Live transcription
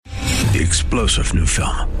the explosive new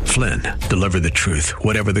film, Flynn, Deliver the Truth,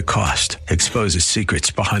 Whatever the Cost, exposes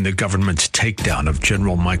secrets behind the government's takedown of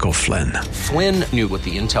General Michael Flynn. Flynn knew what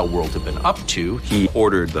the intel world had been up to. He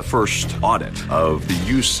ordered the first audit of the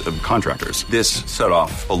use of contractors. This set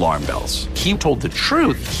off alarm bells. He told the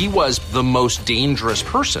truth. He was the most dangerous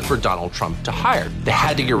person for Donald Trump to hire. They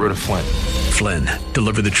had to get rid of Flynn. Flynn,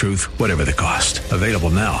 Deliver the Truth, Whatever the Cost. Available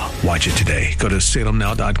now. Watch it today. Go to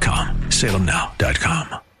salemnow.com.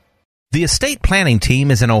 salemnow.com. The estate planning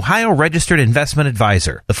team is an Ohio registered investment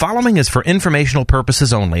advisor. The following is for informational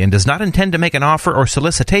purposes only and does not intend to make an offer or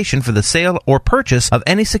solicitation for the sale or purchase of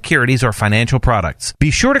any securities or financial products.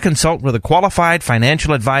 Be sure to consult with a qualified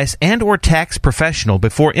financial advice and or tax professional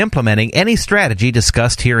before implementing any strategy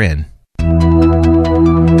discussed herein.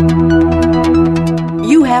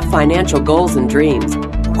 You have financial goals and dreams.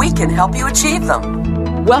 We can help you achieve them.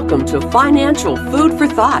 Welcome to Financial Food for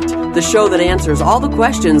Thought, the show that answers all the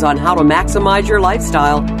questions on how to maximize your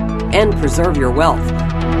lifestyle and preserve your wealth.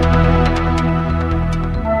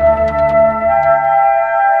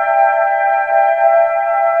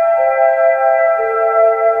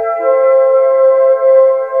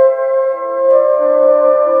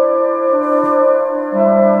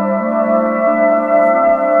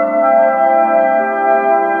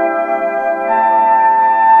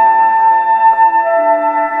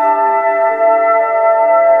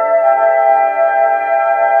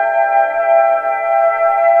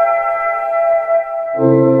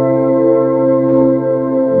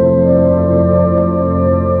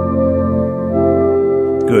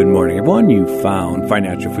 You found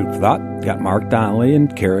Financial Food for Thought. Got Mark Donnelly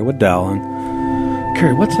and Carrie Waddell. And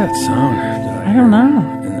Carrie, what's that sound? I don't know.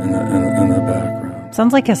 In the background.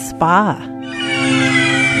 Sounds like a spa.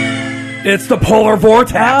 It's the polar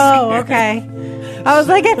vortex. Oh, okay. I was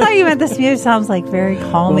like, I thought you meant this music sounds like very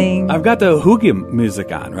calming. Well, I've got the hygge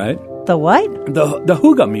music on, right? The what? The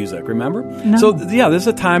hygge music, remember? No. So, yeah, this is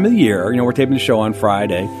a time of the year. You know, we're taping the show on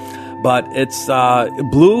Friday. But it's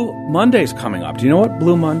Blue Monday's coming up. Do you know what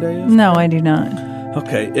Blue Monday is? No, I do not.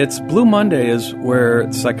 Okay, it's Blue Monday is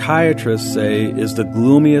where psychiatrists say is the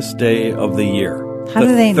gloomiest day of the year. How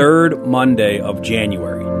do they? The third Monday of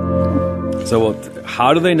January. So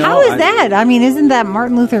how do they know? How is that? I mean, isn't that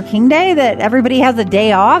Martin Luther King Day that everybody has a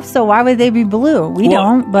day off? So why would they be blue? We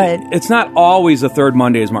don't, but... It's not always the third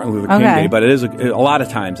Monday is Martin Luther King Day, but it is a lot of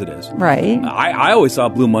times it is. Right. I always saw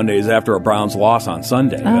Blue Mondays after a Browns loss on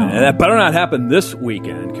Sunday. Oh. And that better not happen this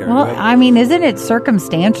weekend, Carrie. Well, I mean, isn't it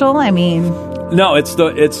circumstantial? I mean... No, it's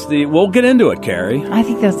the we'll get into it, Carrie. I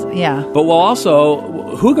think that's, yeah. But we'll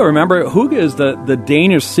also, hygge, remember, hygge is the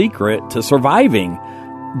Danish secret to surviving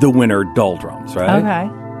the winter doldrums, right? Okay.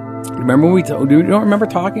 Remember you don't remember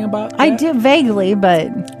talking about that? I do vaguely, but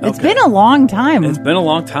it's been a long time. It's been a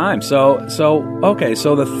long time. So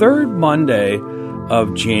the third Monday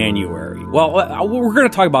of January. Well, we're going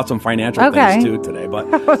to talk about some financial things too today, but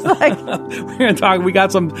I was like, we're going to talk. We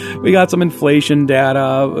got some inflation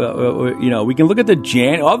data. We can look at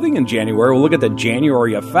the other thing in January. We'll look at the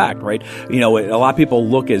January effect, right? You know, a lot of people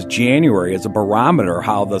look as January as a barometer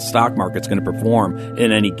how the stock market's going to perform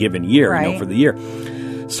in any given year, right. For the year.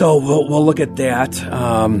 So we'll look at that,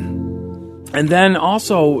 and then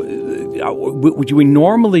also what we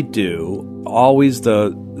normally do always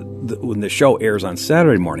when the show airs on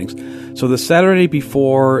Saturday mornings. So the Saturday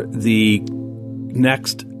before the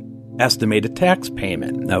next estimated tax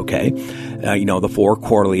payment, okay? The 4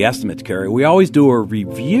 quarterly estimates, Carrie. We always do a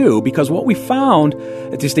review because what we found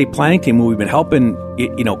at the estate planning team when we've been helping,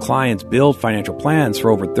 clients build financial plans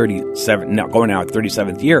for over 37, now going out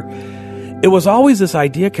 37th year, it was always this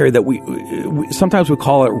idea, Carrie, that we sometimes we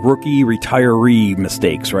call it rookie retiree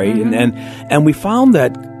mistakes, right? Mm-hmm. And we found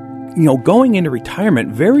that going into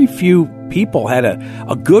retirement, very few people had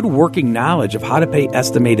a good working knowledge of how to pay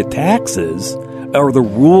estimated taxes or the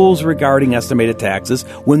rules regarding estimated taxes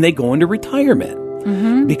when they go into retirement.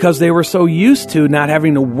 Mm-hmm. Because they were so used to not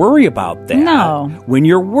having to worry about that when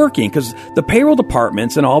you're working. Because the payroll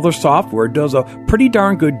departments and all their software does a pretty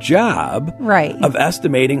darn good job of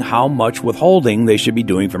estimating how much withholding they should be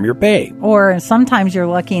doing from your pay. Or sometimes you're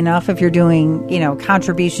lucky enough if you're doing,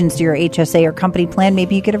 contributions to your HSA or company plan,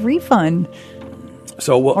 maybe you get a refund.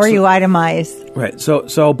 Or you itemize. Right.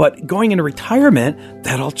 So, but going into retirement,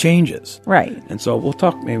 that all changes. Right. And so we will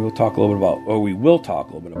talk a little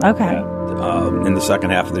bit about that in the second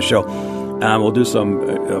half of the show. We'll do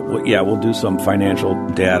some financial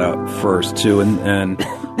data first too, and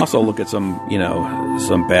also look at some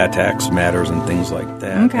bad tax matters and things like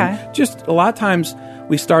that. Okay. And just a lot of times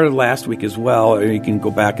we started last week as well. You can go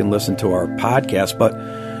back and listen to our podcast, but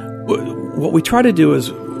what we try to do is,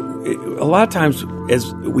 a lot of times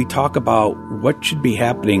is we talk about what should be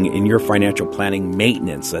happening in your financial planning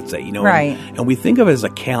maintenance, let's say, right. And we think of it as a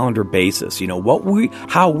calendar basis,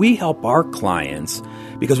 how we help our clients,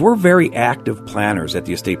 because we're very active planners at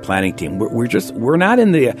the estate planning team. We're not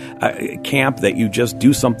in the camp that you just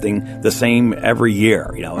do something the same every year,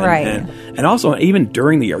 right. And also even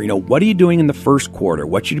during the year, what are you doing in the first quarter?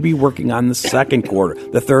 What should you be working on the second quarter,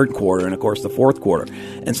 the third quarter, and of course the fourth quarter?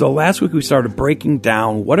 And so last week we started breaking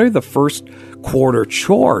down what are the first quarter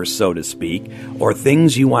chores, so to speak, or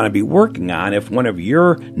things you want to be working on if one of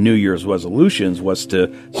your New Year's resolutions was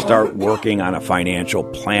to start working on a financial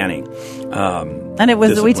planning. And it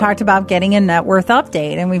was, we talked about getting a net worth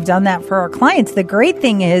update, and we've done that for our clients. The great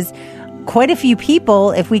thing is quite a few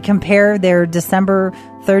people, if we compare their December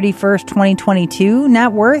 31st, 2022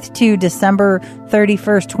 net worth to December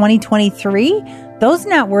 31st, 2023, those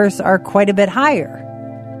net worths are quite a bit higher,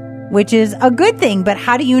 which is a good thing. But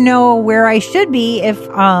how do you know where I should be if,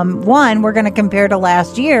 one, we're going to compare to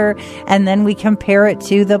last year, and then we compare it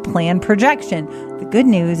to the plan projection? The good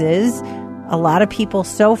news is a lot of people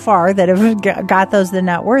so far that have got the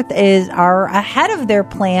net worth are ahead of their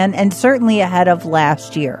plan, and certainly ahead of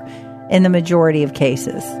last year in the majority of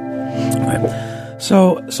cases. Right.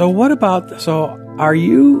 So are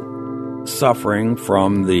you suffering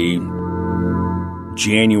from the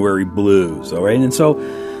January blues? All right. And so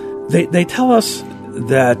they tell us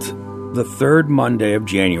that the third Monday of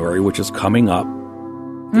January, which is coming up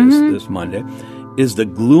this Monday, is the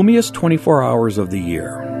gloomiest 24 hours of the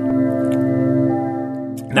year.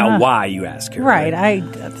 Now, why, you ask here? Right.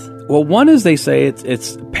 Well, one is they say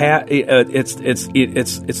it's like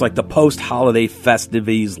the post-holiday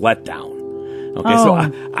festivities letdown. Okay, so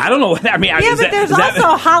I don't know what that means. Yeah, but there's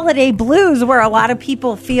also holiday blues where a lot of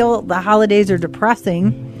people feel the holidays are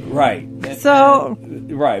depressing. Right. So.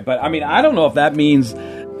 Right, but I don't know if that means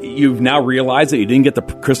you've now realized that you didn't get the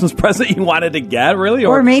Christmas present you wanted to get, really?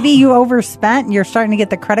 Or maybe you overspent and you're starting to get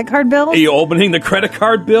the credit card bills? Are you opening the credit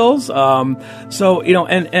card bills? And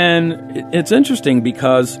it's interesting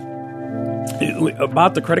because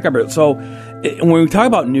about the credit card bill. So when we talk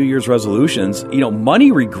about New Year's resolutions,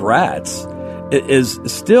 money regrets is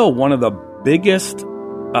still one of the biggest,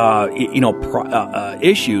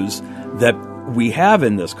 issues that we have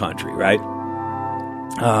in this country, right?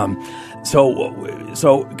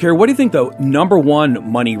 So, Carrie, what do you think the number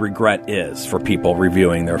one money regret is for people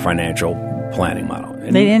reviewing their financial planning model?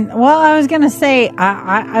 I was going to say,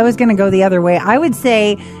 I was going to go the other way. I would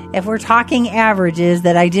say if we're talking averages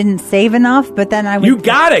that I didn't save enough, but then I would... You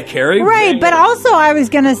got it, Carrie. Right, but also I was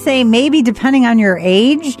going to say maybe depending on your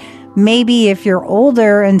age, maybe if you're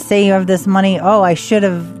older and say you have this money, I should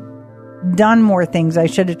have done more things. I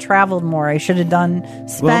should have traveled more. I should have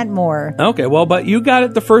spent more. Okay, but you got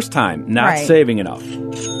it the first time, not saving enough.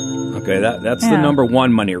 Okay, that's the number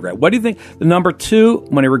one money regret. What do you think the number two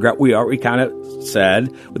money regret we kind of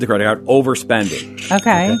said with the credit card? Overspending.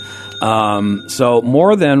 Okay. So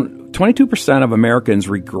more than 22% of Americans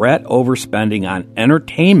regret overspending on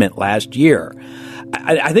entertainment last year.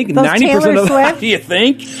 I think 90% of that. Do you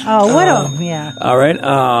think? Yeah. All right.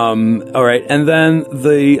 All right. And then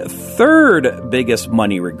the third biggest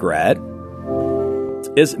money regret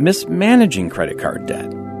is mismanaging credit card debt.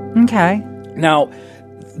 Okay. Now,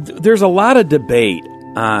 there's a lot of debate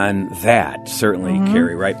on that, certainly,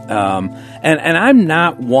 Carrie, right? And I'm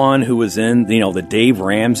not one who is in, the Dave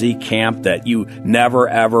Ramsey camp that you never,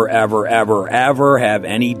 ever, ever, ever, ever have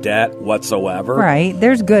any debt whatsoever. Right.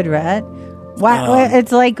 There's good debt.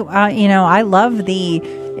 It's like, I love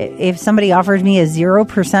if somebody offers me a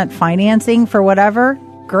 0% financing for whatever,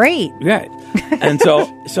 great. Right. And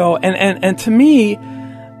and to me,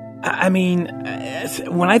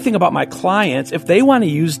 when I think about my clients, if they want to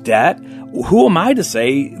use debt, who am I to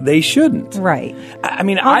say they shouldn't? Right. I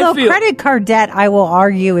feel credit card debt, I will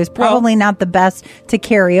argue, is probably not the best to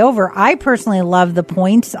carry over. I personally love the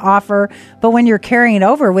points offer, but when you're carrying it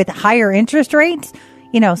over with higher interest rates,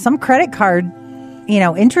 some credit card,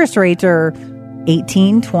 interest rates are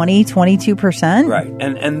 18, 20, 22%. Right.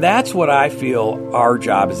 And that's what I feel our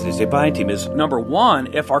job as the estate planning team is. Number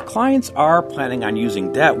one, if our clients are planning on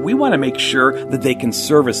using debt, we want to make sure that they can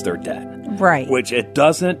service their debt. Right. Which it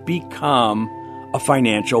doesn't become a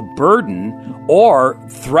financial burden or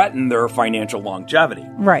threaten their financial longevity.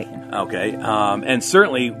 Right. Okay. And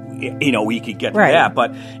certainly, we could get to that.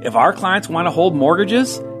 But if our clients want to hold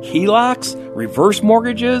mortgages, HELOCs, reverse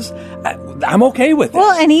mortgages, I'm okay with it.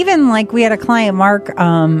 Well, and even like we had a client, Mark,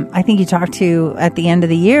 I think you talked to at the end of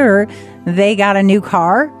the year, they got a new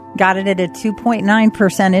car got it at a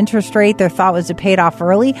 2.9% interest rate. Their thought was to pay it off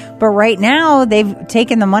early. But right now, they've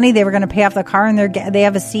taken the money they were going to pay off the car, and they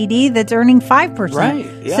have a CD that's earning 5%. Right.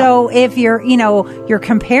 Yeah. So if you're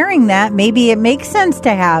comparing that, maybe it makes sense to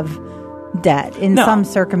have debt in some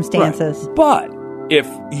circumstances. Right. But if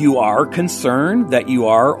you are concerned that you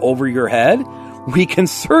are over your head, we can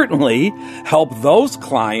certainly help those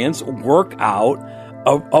clients work out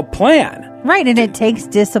a plan. Right, and it takes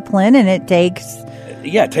discipline, and it takes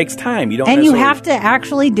time. You don't, and you have to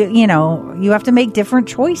actually do. You have to make different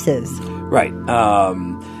choices. Right,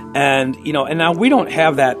 and now we don't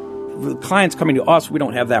have that. Clients coming to us, we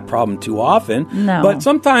don't have that problem too often. No, but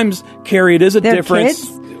sometimes, Carrie, it is a They're difference.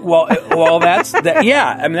 Kids? Well, that's that. Yeah,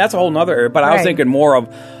 I mean that's a whole nother. But I was thinking more of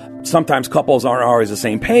sometimes couples aren't always the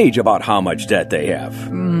same page about how much debt they have.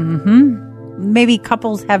 Mm-hmm. Maybe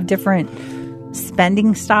couples have different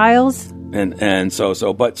spending styles. And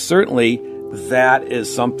so, but certainly that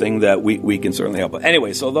is something that we can certainly help with.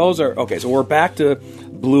 Anyway, so those are, okay, so we're back to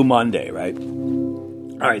Blue Monday, right?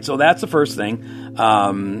 All right, so that's the first thing.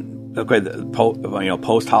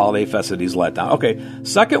 Post-holiday festivities let down. Okay,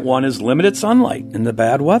 second one is limited sunlight in the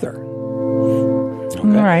bad weather. Okay.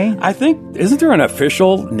 Right. I think, isn't there an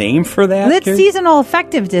official name for that? It's seasonal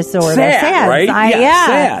affective disorder. SAD, right?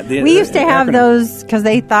 SAD. We used to have those because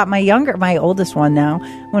they thought my oldest one now,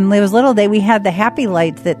 when they was little, we had the happy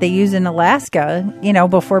lights that they use in Alaska,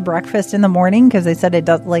 before breakfast in the morning because they said it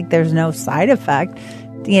does, there's no side effect,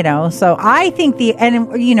 So I think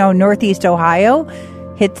Northeast Ohio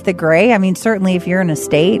hits the gray. I mean, certainly if you're in a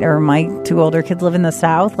state, or my two older kids live in the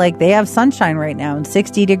South, they have sunshine right now and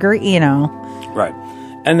 60 degree, Right.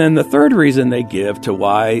 And then the third reason they give to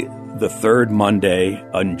why the third Monday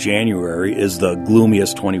in January is the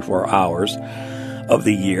gloomiest 24 hours of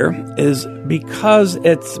the year is because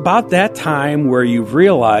it's about that time where you've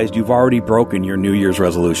realized you've already broken your New Year's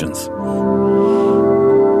resolutions.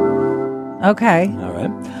 Okay. All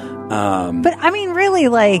right. But I mean, really,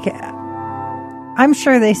 I'm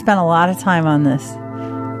sure they spent a lot of time on this.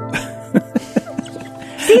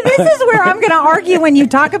 See, this is where I'm going to argue when you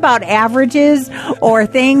talk about averages or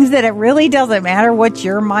things that it really doesn't matter what's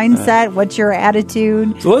your mindset, what's your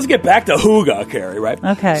attitude. So let's get back to hygge, Carrie, right?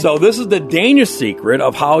 Okay. So this is the Danish secret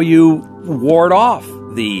of how you ward off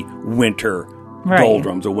the winter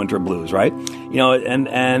doldrums or winter blues, right?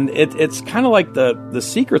 And it's kind of like the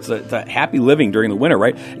secrets to happy living during the winter,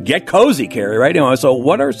 right? Get cozy, Carrie, right? So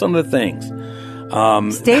what are some of the things?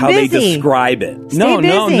 Stay how busy. They describe it. Stay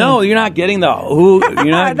busy. No, you're not getting the who. You're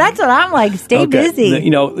not. That's what I'm like. Stay busy.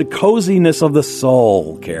 The coziness of the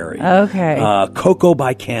soul, Carrie. Okay. Cocoa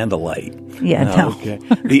by candlelight. Yeah, no. Okay.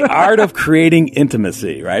 The art of creating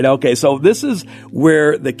intimacy, right? Okay, so this is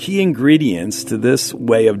where the key ingredients to this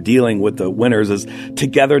way of dealing with the winters is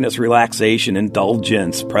togetherness, relaxation,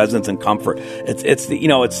 indulgence, presence, and comfort.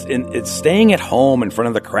 It's staying at home in front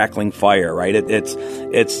of the crackling fire, right? It's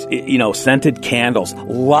scented candles,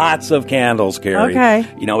 lots of candles, Carrie. Okay.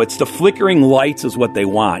 It's the flickering lights is what they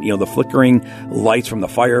want. The flickering lights from the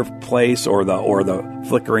fireplace or the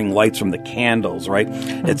flickering lights from the candles, right?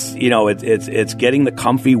 It's getting the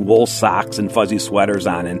comfy wool socks and fuzzy sweaters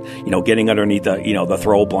on, and getting underneath the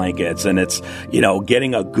throw blankets, and it's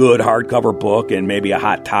getting a good hardcover book and maybe a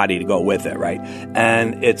hot toddy to go with it, right?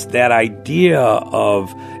 And it's that idea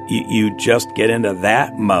of you just get into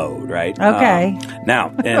that mode, right? Okay.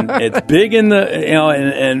 Now, and it's big in the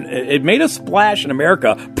and it made a splash in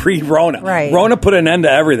America pre-Rona. Right. Rona put an end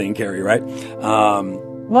to everything, Carrie, right?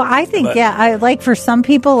 Well, I think, for some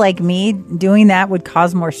people like me, doing that would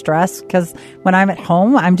cause more stress because when I'm at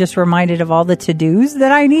home, I'm just reminded of all the to-dos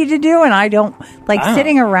that I need to do, and I don't,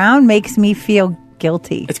 sitting around makes me feel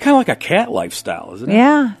guilty. It's kind of like a cat lifestyle, isn't it?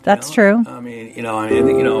 Yeah, that's true. I mean,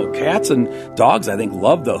 cats and dogs, I think,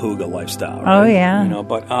 love the hygge lifestyle. Right? Oh, yeah.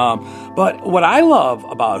 But what I love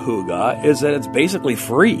about hygge is that it's basically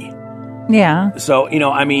free. Yeah. So,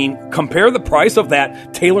 compare the price of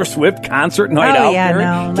that Taylor Swift concert night out there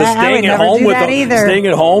to staying at home staying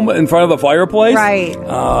at home in front of the fireplace. Right.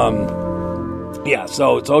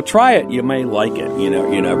 So try it. You may like it.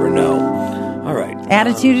 You never know. All right.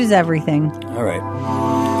 Attitude is everything. All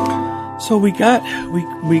right. So we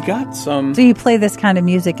got some. So you play this kind of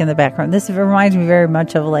music in the background. This reminds me very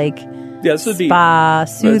much of this would spa,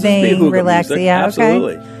 soothing, relaxing. Yeah,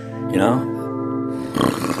 absolutely. Okay.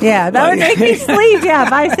 Yeah, that would make me sleep. Yeah,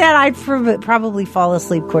 if I said I'd probably fall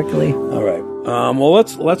asleep quickly. All right. Well,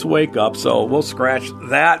 let's wake up. So we'll scratch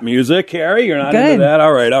that music, Carrie. You're not Good. into that?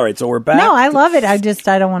 All right. So we're back. No, I love it. I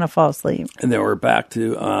don't want to fall asleep. And then we're back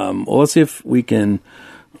to, let's see if we can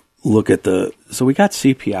look at so we got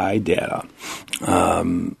CPI data.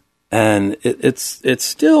 and it's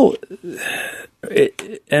still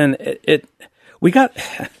we got.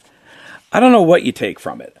 I don't know what you take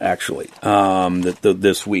from it, actually,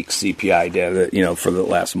 this week's CPI data, for the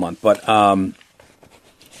last month. But,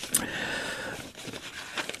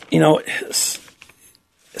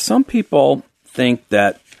 some people think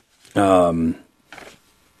that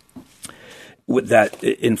that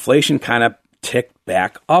inflation kind of ticked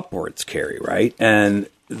back upwards, Carrie, right? And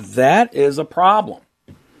that is a problem.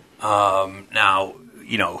 Now,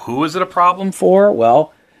 who is it a problem for?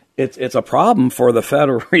 Well, it's a problem for the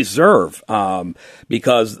Federal Reserve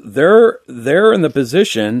because they're in the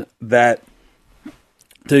position that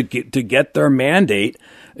to get their mandate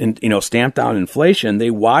and stamp down inflation,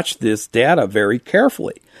 they watch this data very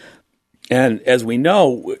carefully. And as we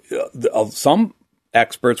know, some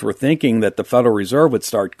experts were thinking that the Federal Reserve would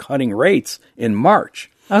start cutting rates in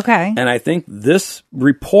March. Okay. And I think this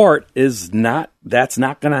report that's not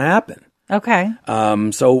going to happen. Okay.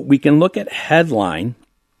 So we can look at headline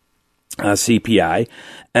CPI,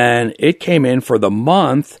 and it came in for the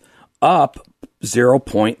month up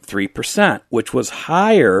 0.3%, which was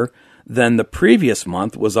higher than the previous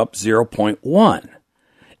month was up 0.1.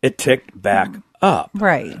 It ticked back up.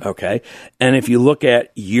 Right. Okay. And if you look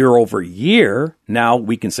at year over year, now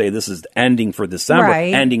we can say this is ending for December,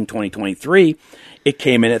 ending 2023, it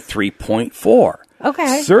came in at 3.4.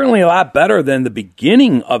 Okay. Certainly a lot better than the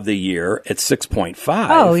beginning of the year at 6.5.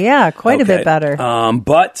 Oh, yeah, quite a bit better.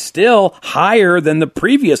 But still higher than the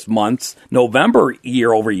previous month's November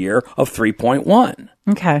year over year of 3.1.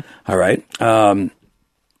 Okay. All right.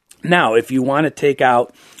 Now, if you want to take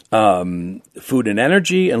out food and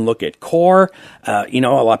energy and look at core, a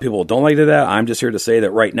lot of people don't like that. I'm just here to say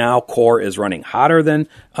that right now core is running hotter than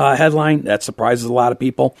headline. That surprises a lot of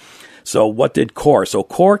people. So what did core? So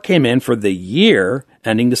core came in for the year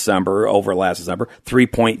ending December over last December,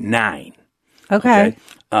 3.9. Okay.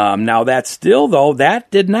 Now that's still, though, that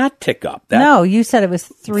did not tick up. No, you said it was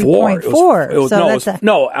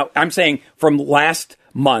 3.4. I'm saying from last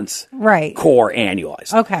month's right core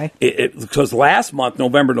annualized. Okay. Because last month,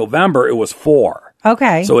 November, it was 4.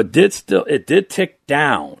 Okay. So it did tick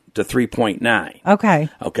down to 3.9. Okay.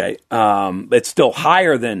 Okay. It's still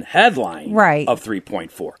higher than headline of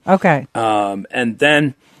 3.4. Okay. And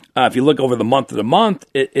then if you look over the month to month,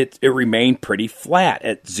 it remained pretty flat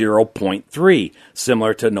at 0.3,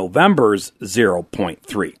 similar to November's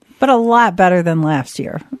 0.3. But a lot better than last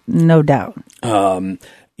year, no doubt.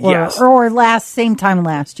 Yes. Or same time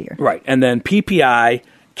last year. Right. And then PPI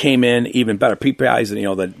came in even better. PPI is,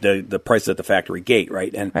 the price at the factory gate,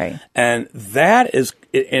 right? And that is,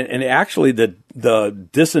 and actually the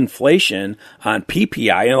disinflation on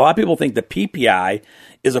PPI, and a lot of people think that PPI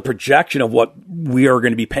is a projection of what we are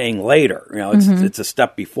going to be paying later. It's a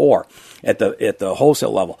step before at the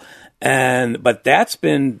wholesale level. But that's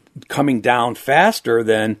been coming down faster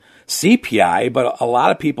than CPI, but a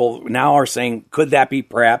lot of people now are saying, could that be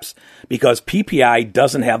perhaps because PPI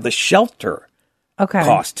doesn't have the shelter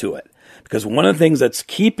cost to it? Because one of the things that's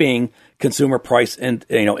keeping consumer price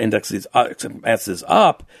indexes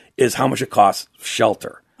up is how much it costs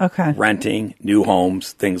shelter. Okay. Renting, new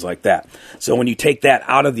homes, things like that. So when you take that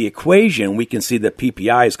out of the equation, we can see that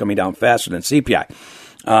PPI is coming down faster than CPI.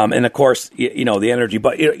 And of course, the energy,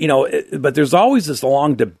 but but there's always this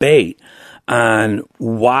long debate on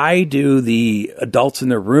why do the adults in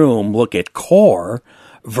the room look at core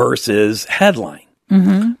versus headline?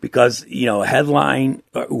 Mm-hmm. Because, headline,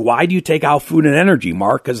 why do you take out food and energy,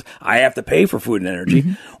 Mark? Because I have to pay for food and energy.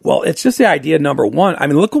 Mm-hmm. Well, it's just the idea, number one. I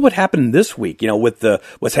mean, look at what happened this week, with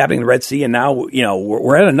what's happening in the Red Sea. And now,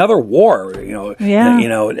 we're at another war,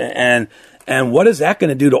 and what is that going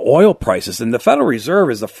to do to oil prices? And the Federal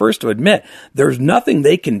Reserve is the first to admit there's nothing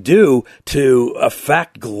they can do to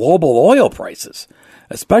affect global oil prices,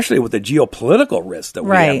 especially with the geopolitical risk that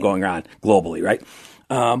we have going on globally, right?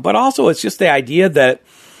 But also, it's just the idea that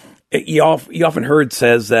you often heard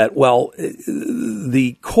says that, well,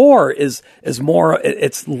 the core is more,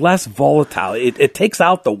 it's less volatile. It takes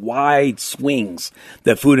out the wide swings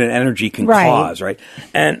that food and energy can cause, right?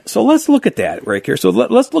 And so let's look at that right here. So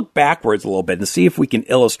let's look backwards a little bit and see if we can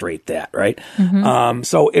illustrate that, right? Mm-hmm.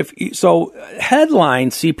 So headline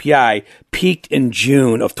CPI peaked in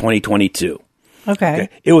June of 2022. Okay.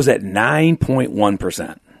 It was at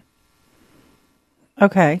 9.1%.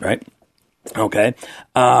 Okay. Right? Okay.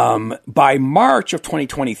 By March of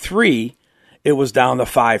 2023, it was down to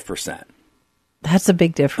 5%. That's a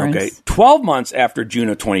big difference. Okay. 12 months after June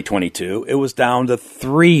of 2022, it was down to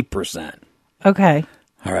 3%. Okay.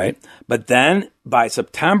 All right. But then by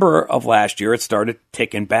September of last year, it started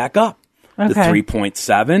ticking back up. to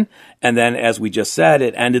 3.7. And then, as we just said,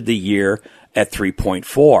 it ended the year at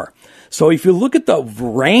 3.4. So if you look at the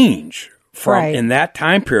range from in that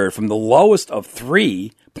time period, from the lowest of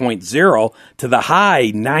 3.0 to the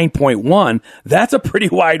high 9.1, that's a pretty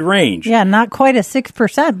wide range. Yeah, not quite a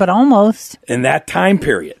 6%, but almost. In that time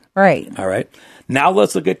period. Right. All right. Now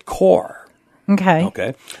let's look at core. Okay.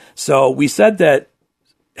 Okay. So we said that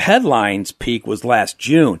headlines peak was last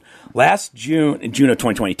June. In June of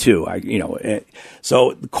 2022.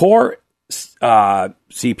 So the core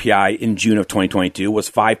CPI in June of 2022 was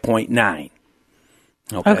 5.9.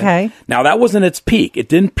 Okay. Now that wasn't its peak. It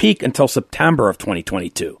didn't peak until September of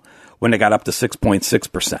 2022 when it got up to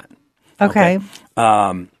 6.6%. Okay.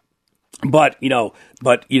 But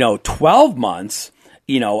 12 months,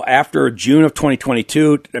 after June of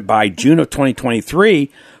 2022, by June of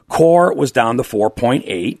 2023, core was down to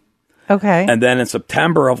 4.8. Okay. And then in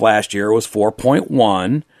September of last year, it was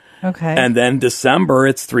 4.1. Okay. And then December,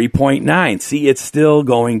 it's 3.9. See, it's still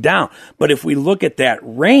going down. But if we look at that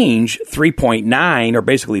range, 3.9 or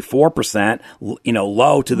basically 4%,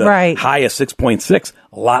 low to the high of 6.6,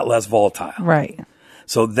 a lot less volatile. Right.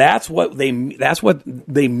 So that's what they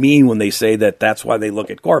mean when they say that's why they look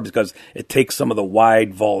at core, because it takes some of the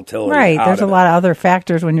wide volatility. Right. Out There's of a lot of other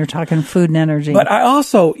factors when you're talking food and energy. But I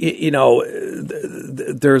also, there's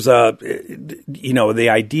the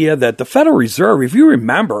idea that the Federal Reserve, if you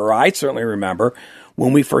remember, or I certainly remember,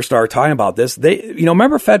 when we first started talking about this,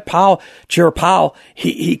 remember Chair Powell,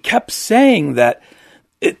 he kept saying that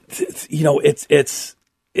it's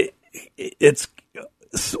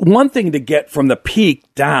one thing to get from the peak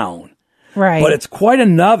down, right? But it's quite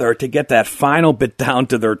another to get that final bit down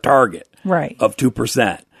to their target, right, of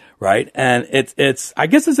 2%, right? And it's I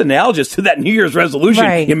guess it's analogous to that New Year's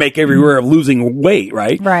resolution you make everywhere of losing weight,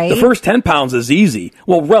 right? Right. The first 10 pounds is easy,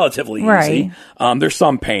 well, relatively easy. Right. There's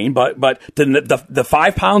some pain, but the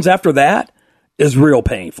 5 pounds after that is real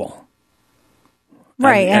painful.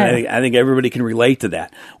 Right. And I think everybody can relate to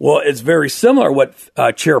that. Well, it's very similar what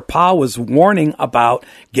Chair Powell was warning about,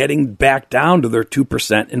 getting back down to their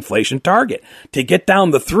 2% inflation target. To get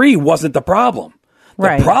down to 3 wasn't the problem.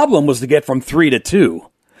 The problem was to get from 3 to 2.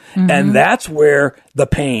 Mm-hmm. And that's where the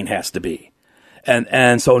pain has to be.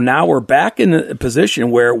 And so now we're back in a position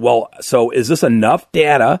where, so is this enough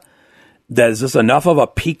data? Is this enough of a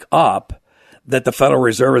peak up that the Federal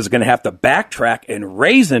Reserve is going to have to backtrack and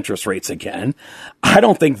raise interest rates again? I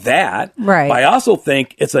don't think that. Right. But I also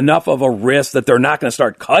think it's enough of a risk that they're not going to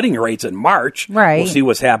start cutting rates in March. Right. We'll see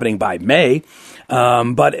what's happening by May.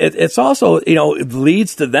 But it's also, it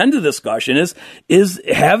leads to then the discussion is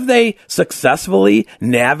have they successfully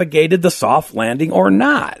navigated the soft landing or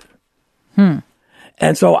not? And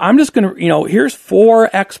so I'm just going to, here's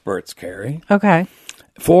 4 experts, Carrie. Okay.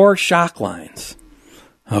 4 shock lines.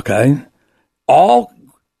 Okay. All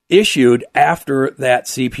issued after that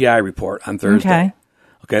CPI report on Thursday.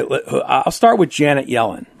 Okay. I'll start with Janet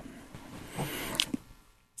Yellen.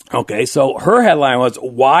 Okay, so her headline was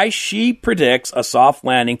why she predicts a soft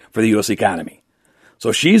landing for the U.S. economy.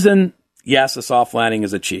 So she's in, yes, a soft landing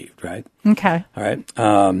is achieved, right? Okay. All right.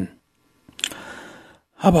 How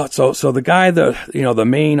about, so the guy, the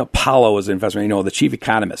main Apollo is investment, the chief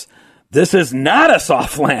economist. This is not a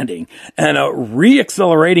soft landing, and a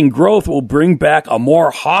re-accelerating growth will bring back a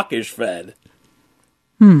more hawkish Fed.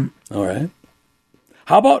 All right.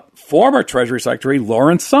 How about former Treasury Secretary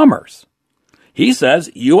Lawrence Summers? He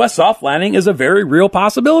says U.S. soft landing is a very real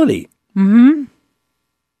possibility. Mm-hmm.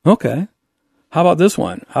 Okay. How about this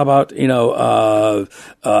one? How about,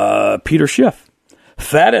 Peter Schiff?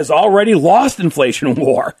 Fed has already lost inflation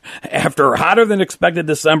war after hotter than expected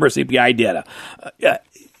December CPI data.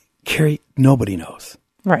 Carrie, nobody knows.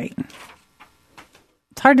 Right.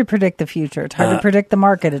 It's hard to predict the future. It's hard to predict the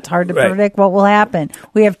market. It's hard to predict what will happen.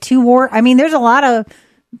 We have 2 wars. I mean, there's a lot of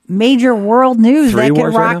major world news 3 that can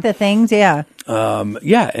wars rock the things. Yeah. And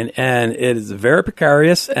it is very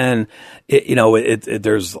precarious, and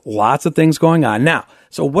there's lots of things going on now.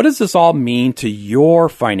 So what does this all mean to your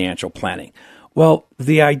financial planning? Well,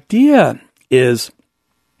 the idea is,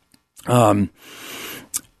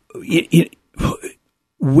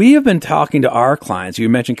 we have been talking to our clients. You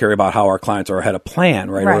mentioned, Carrie, about how our clients are ahead of plan,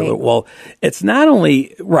 right? Right. Well, it's not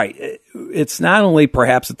only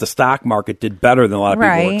perhaps that the stock market did better than a lot of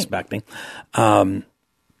people were expecting,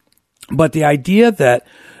 but the idea that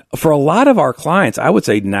for a lot of our clients, I would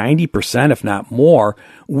say 90%, if not more,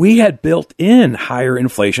 we had built in higher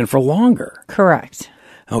inflation for longer. Correct.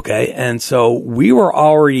 Okay, and so we were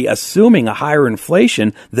already assuming a higher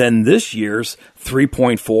inflation than this year's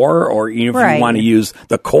 3.4, or even if you want to use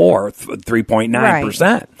the core,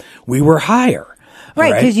 3.9%. We were higher.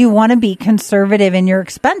 Right, because you want to be conservative in your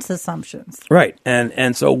expense assumptions. Right.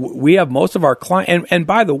 And so we have most of our clients. And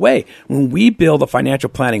by the way, when we build a financial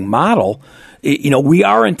planning model, we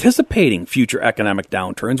are anticipating future economic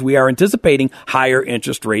downturns. We are anticipating higher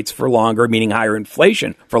interest rates for longer, meaning higher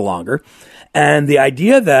inflation for longer. And the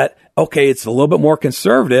idea that, okay, it's a little bit more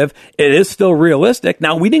conservative, it is still realistic.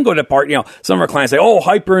 Now, we didn't go to part, some of our clients say,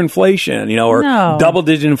 hyperinflation, or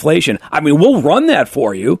double-digit inflation. I mean, we'll run that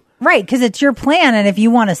for you. Right, because it's your plan, and if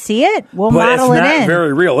you want to see it, we'll model it in. But it's not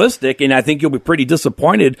very realistic, and I think you'll be pretty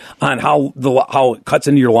disappointed on how it cuts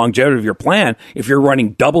into your longevity of your plan if you're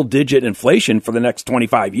running double-digit inflation for the next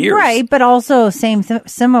 25 years. Right, but also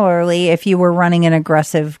similarly, if you were running an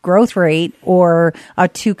aggressive growth rate or a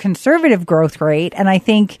too conservative growth rate, and I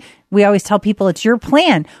think we always tell people it's your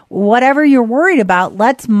plan. Whatever you're worried about,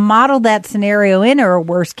 let's model that scenario in, or a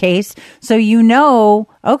worst case, so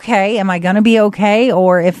okay, am I going to be okay?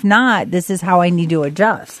 Or if not, this is how I need to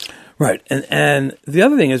adjust. Right. And the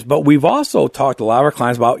other thing is, but we've also talked to a lot of our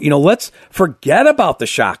clients about, let's forget about the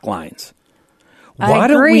shock lines. Why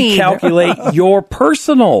don't we calculate your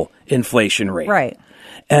personal inflation rate? Right.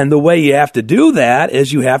 And the way you have to do that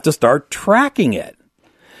is you have to start tracking it.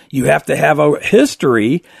 You have to have a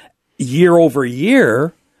history year over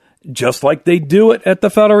year, just like they do it at the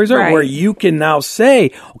Federal Reserve, where you can now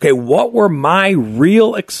say, okay, what were my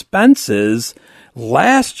real expenses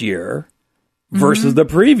last year versus the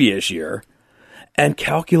previous year, and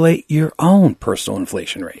calculate your own personal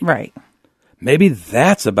inflation rate. Right. Maybe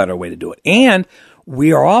that's a better way to do it. And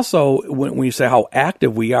we are also, when you say how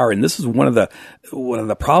active we are, and this is one of the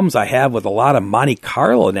problems I have with a lot of Monte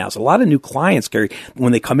Carlo analysis. A lot of new clients, Gary,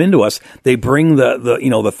 when they come into us, they bring the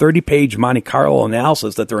 30-page Monte Carlo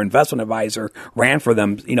analysis that their investment advisor ran for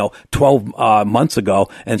them, 12 months ago,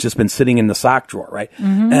 and it's just been sitting in the sock drawer, right?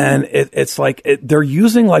 Mm-hmm. And it's like they're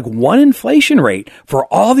using like one inflation rate for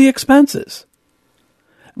all the expenses.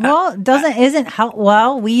 Well,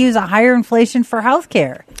 we use a higher inflation for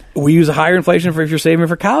healthcare. We use a higher inflation for if you're saving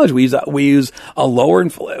for college. We use a lower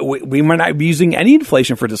we might not be using any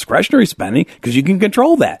inflation for discretionary spending because you can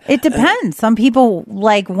control that. It depends. Some people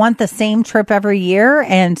want the same trip every year,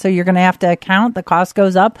 and so you're going to have to account. The cost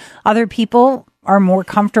goes up. Other people are more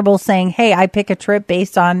comfortable saying, "Hey, I pick a trip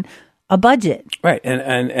based on a budget." Right.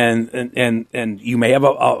 And you may have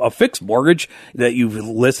a fixed mortgage that you've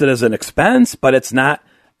listed as an expense, but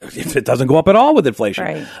it doesn't go up at all with inflation.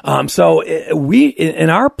 Right. So we, in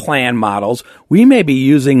our plan models, we may be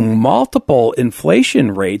using multiple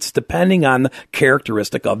inflation rates depending on the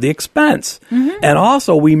characteristic of the expense. Mm-hmm. And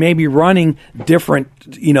also we may be running different,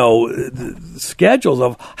 schedules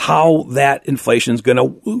of how that inflation is going to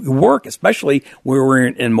work, especially where we're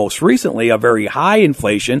in most recently a very high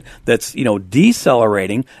inflation that's,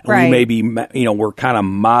 decelerating. And right. We may be, we're kind of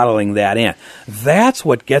modeling that in. That's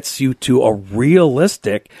what gets you to a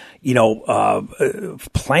realistic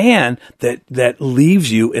plan that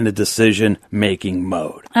leaves you in a decision-making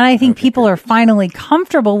mode. And I think people are finally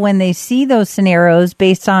comfortable when they see those scenarios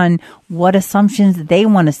based on what assumptions they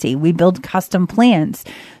want to see. We build custom plans.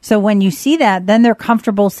 So when you see that, then they're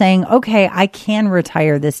comfortable saying, okay, I can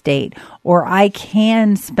retire this date, or I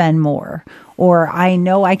can spend more, or I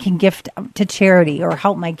know I can gift to charity or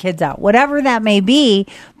help my kids out, whatever that may be,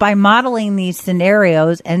 by modeling these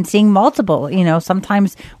scenarios and seeing multiple.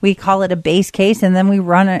 Sometimes we call it a base case, and then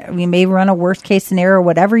we may run a worst case scenario,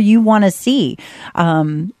 whatever you want to see.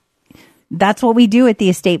 That's what we do at the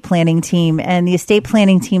estate planning team. And the estate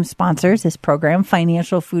planning team sponsors this program,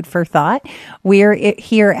 Financial Food for Thought. We're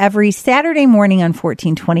here every Saturday morning on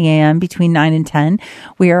 1420 a.m. between 9 and 10.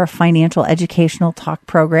 We are a financial educational talk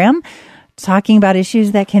program, talking about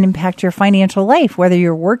issues that can impact your financial life, whether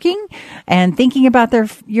you're working and thinking about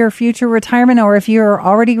your future retirement, or if you're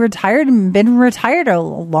already retired and been retired a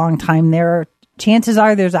long time. Chances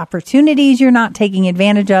are there's opportunities you're not taking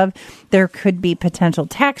advantage of. There could be potential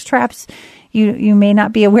tax traps you may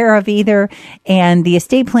not be aware of either. And the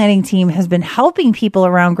estate planning team has been helping people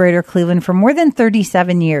around Greater Cleveland for more than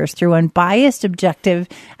 37 years through unbiased, objective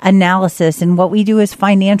analysis. And what we do is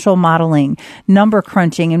financial modeling, number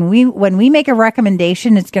crunching. And when we make a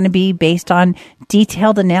recommendation, it's going to be based on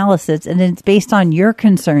detailed analysis, and it's based on your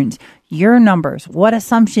concerns, your numbers, what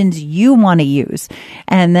assumptions you want to use.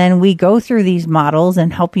 And then we go through these models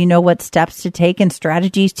and help you know what steps to take and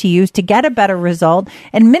strategies to use to get a better result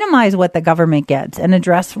and minimize what the government gets and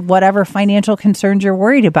address whatever financial concerns you're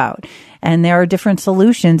worried about. And there are different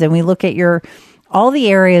solutions, and we look at all the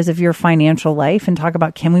areas of your financial life and talk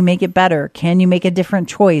about, can we make it better? Can you make a different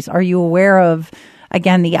choice? Are you aware of,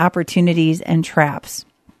 again, the opportunities and traps?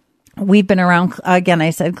 We've been around, again,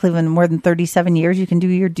 I said Cleveland more than 37 years. You can do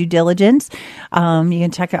your due diligence. You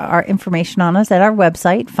can check out our information on us at our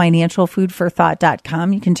website,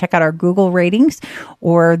 financialfoodforthought.com. You can check out our Google ratings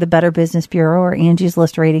or the Better Business Bureau or Angie's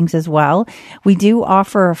List ratings as well. We do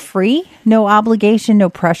offer a free, no obligation, no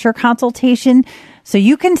pressure consultation. So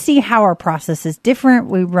you can see how our process is different.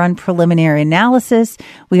 We run preliminary analysis.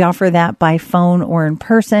 We offer that by phone or in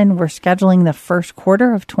person. We're scheduling the first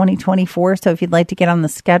quarter of 2024. So if you'd like to get on the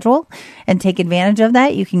schedule and take advantage of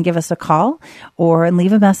that, you can give us a call or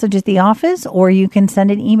leave a message at the office, or you can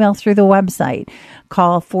send an email through the website.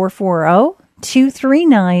 Call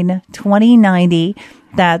 440-239-2090.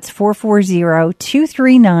 That's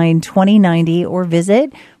 440-239-2090, or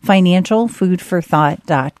visit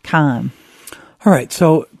financialfoodforthought.com. All right.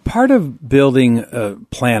 So part of building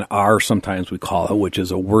Plan R, sometimes we call it, which is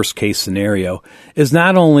a worst case scenario, is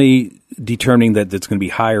not only determining that it's going to be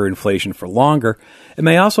higher inflation for longer, it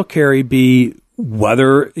may also be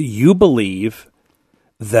whether you believe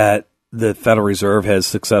that the Federal Reserve has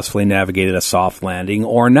successfully navigated a soft landing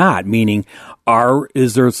or not, meaning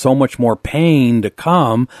is there so much more pain to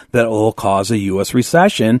come that it will cause a U.S.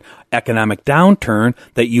 recession, economic downturn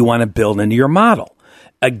that you want to build into your model.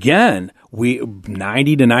 Again,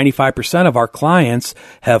 90 to 95% of our clients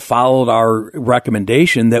have followed our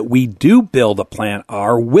recommendation that we do build a Plan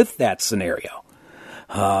R with that scenario.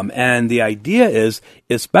 And the idea is,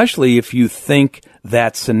 especially if you think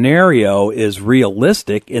that scenario is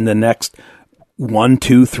realistic in the next 1,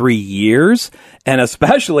 2, 3 years, and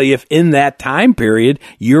especially if in that time period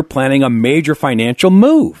you're planning a major financial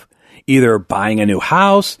move. Either buying a new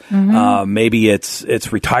house, maybe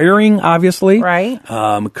it's retiring, obviously. Right.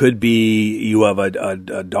 Could be you have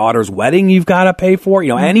a daughter's wedding you've got to pay for.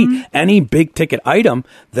 Any big ticket item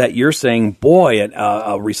that you're saying, boy,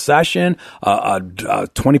 a recession, a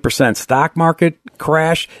 20% stock market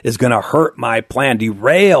crash is going to hurt my plan,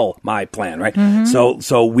 derail my plan, right?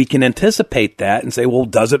 So we can anticipate that and say, well,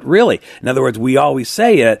 does it really? In other words, we always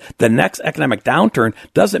say the next economic downturn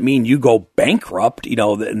doesn't mean you go bankrupt,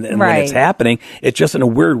 when it's happening. It just in a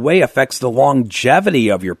weird way affects the longevity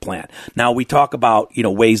of your plan. Now we talk about,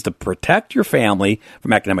 ways to protect your family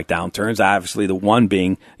from economic downturns. Obviously the one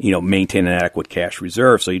being, maintain an adequate cash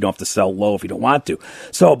reserve so you don't have to sell low if you don't want to.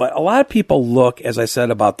 So, but a lot of people look, as I said,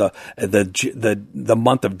 about the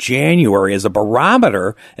month of January as a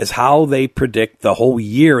barometer as how they predict the whole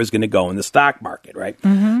year is going to go in the stock market, right?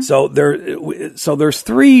 So there's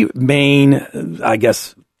three main, I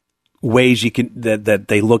guess, ways you can that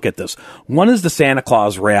they look at this. One is the Santa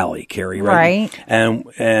Claus rally, Carrie, right? And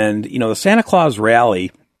the Santa Claus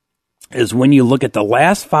rally is when you look at the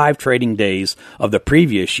last 5 trading days of the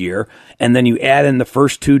previous year, and then you add in the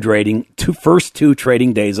first two trading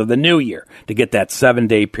days of the new year to get that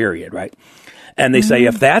 7-day period, right? And they say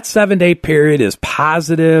if that 7-day period is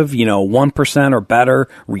positive, 1% or better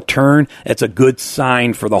return, it's a good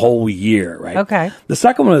sign for the whole year, right? Okay. The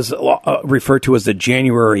second one is referred to as the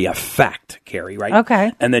January effect, Carrie, right?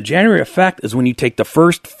 Okay. And the January effect is when you take the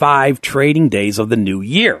first 5 trading days of the new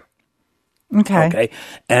year. Okay.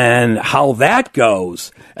 And how that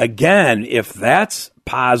goes, again, if that's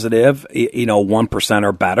positive, 1%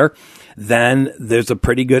 or better, then there's a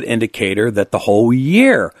pretty good indicator that the whole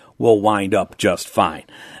year will wind up just fine.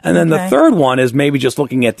 And then the third one is maybe just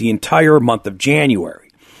looking at the entire month of January.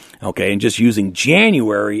 Okay, and just using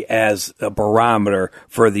January as a barometer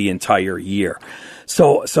for the entire year.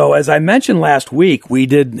 So as I mentioned last week, we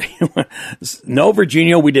did no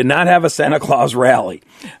Virginia. We did not have a Santa Claus rally.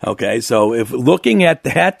 Okay, so if looking at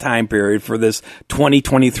that time period for this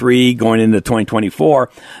 2023 going into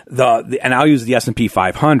 2024, and I'll use the S&P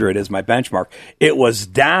 500 as my benchmark, it was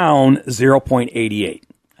down 0.88.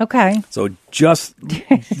 Okay. So just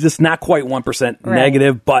not quite 1%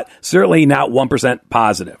 negative, but certainly not 1%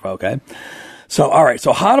 positive. Okay. So, all right.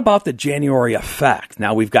 So how about the January effect?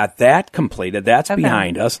 Now we've got that completed. That's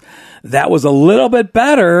behind us. That was a little bit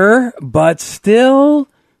better, but still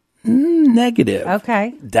negative.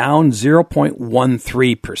 Okay. Down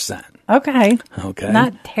 0.13%. Okay.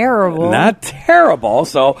 Not terrible. Not terrible.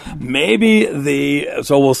 So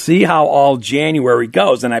so we'll see how all January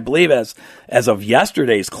goes. And I believe as of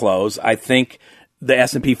yesterday's close, I think the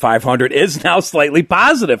S&P 500 is now slightly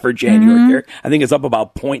positive for January. I think it's up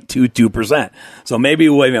about 0.22%. So maybe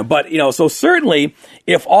wait a minute. But, so certainly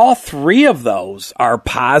if all three of those are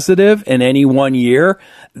positive in any one year,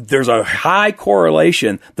 there's a high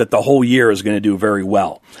correlation that the whole year is going to do very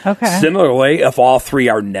well. Okay. Similarly, if all three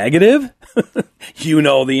are negative, you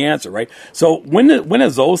know the answer, right? So when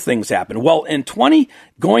does those things happen? Well,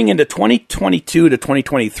 going into 2022 to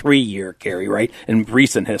 2023 year, Carrie, right? In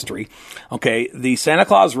recent history, okay, the Santa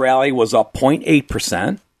Claus rally was up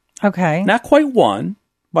 0.8%. Okay. Not quite 1,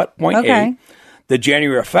 but 0.8. Okay. The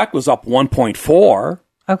January effect was up 1.4.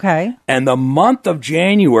 Okay. And the month of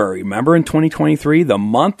January, remember in 2023, the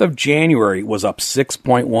month of January was up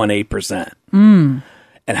 6.18%. And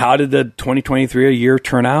how did the 2023 year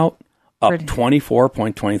turn out? Up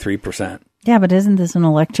 24.23%. Yeah, but isn't this an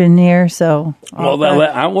election year? So we'll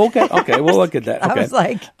look at that. Okay. I was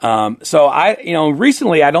like,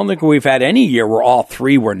 recently I don't think we've had any year where all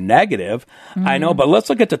three were negative. I know, but let's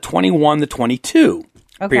look at the 21 to 22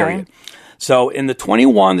 period. So in the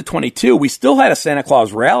 21 to 22, we still had a Santa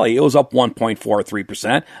Claus rally. It was up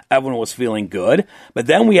 1.43%. Everyone was feeling good. But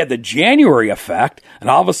then we had the January effect, and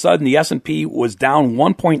all of a sudden the S&P was down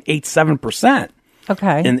 1.87%.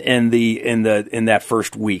 Okay. In that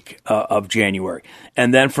first week of January.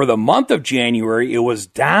 And then for the month of January, it was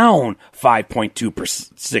down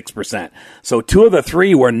 5.26%. So two of the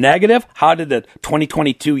three were negative. How did the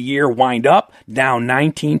 2022 year wind up? Down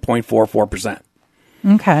 19.44%.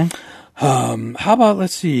 Okay. How about,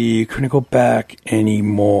 let's see, couldn't go back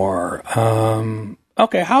anymore.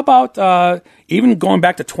 Okay, how about even going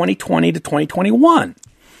back to 2020 to 2021?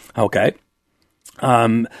 Okay.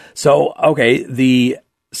 The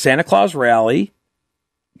Santa Claus rally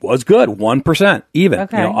was good, 1%, even,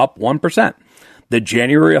 up 1%. The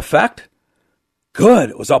January effect,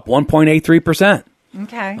 good, it was up 1.83%.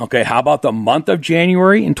 Okay. Okay, how about the month of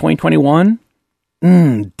January in 2021?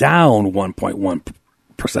 Down 1.1%.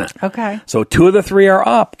 Okay. So two of the three are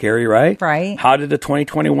up, Carrie, right? Right. How did the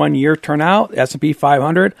 2021 year turn out? S&P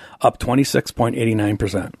 500 up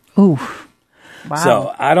 26.89%. Ooh. Wow.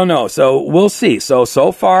 So I don't know. So we'll see.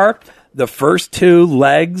 So far, the first two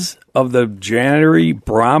legs of the January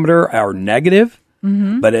barometer are negative.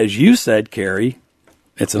 Mm-hmm. But as you said, Carrie,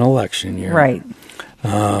 it's an election year. Right.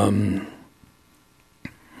 All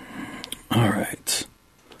right.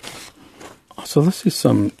 So let's see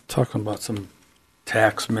talking about some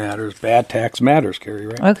tax matters, bad tax matters, Carrie,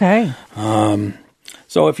 right? Okay.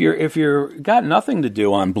 So if you're got nothing to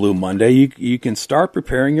do on Blue Monday, you can start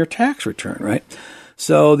preparing your tax return, right?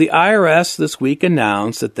 So the IRS this week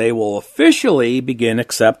announced that they will officially begin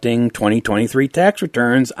accepting 2023 tax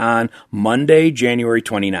returns on Monday, January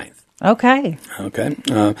 29th. Okay. Okay.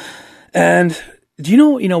 And do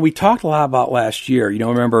you know, we talked a lot about last year.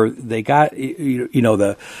 Remember they got,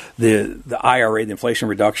 the IRA, the Inflation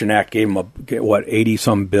Reduction Act, gave them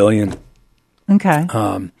 80-some billion. Okay.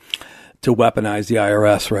 To weaponize the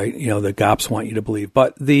IRS, right? The GOPs want you to believe.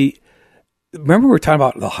 But remember we were talking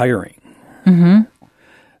about the hiring. Mm-hmm.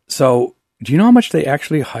 So do you know how much they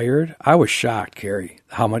actually hired? I was shocked, Carrie.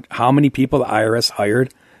 How many people the IRS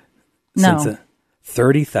hired? No.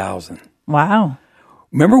 30,000. Wow.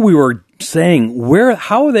 Remember we were saying,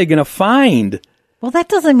 how are they going to find? Well, that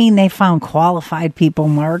doesn't mean they found qualified people,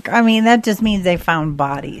 Mark. I mean, that just means they found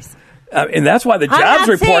bodies. And that's why the jobs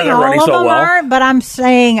report are running so well. But I'm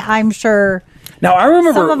saying, I'm sure. Now, I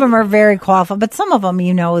remember some of them are very qualified, but some of them,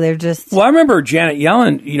 they're just. Well, I remember Janet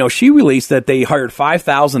Yellen, she released that they hired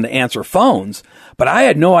 5,000 to answer phones, but I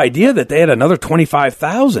had no idea that they had another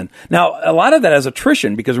 25,000. Now, a lot of that is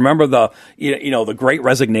attrition because remember the Great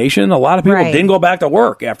Resignation. A lot of people didn't go back to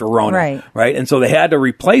work after Rona, right? And so they had to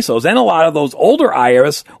replace those, and a lot of those older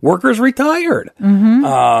IRS workers retired,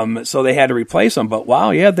 so they had to replace them. But wow,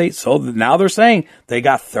 yeah, now they're saying they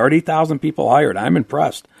got 30,000 people hired. I'm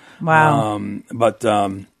impressed. Wow.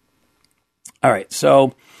 All right.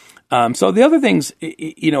 So the other things,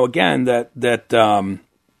 again, that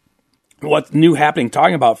what's new happening,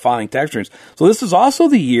 talking about filing tax returns. So this is also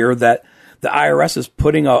the year that the IRS is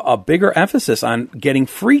putting a bigger emphasis on getting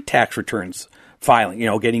free tax returns filing,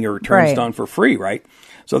 getting your returns done for free, right?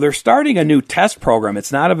 So they're starting a new test program.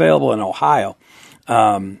 It's not available in Ohio.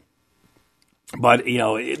 But,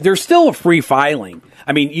 there's still a free filing.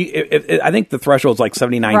 I mean, I think the threshold is like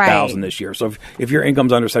 $79,000 this year. So if your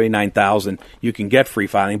income's under $79,000, you can get free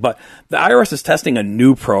filing. But the IRS is testing a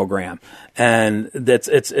new program, and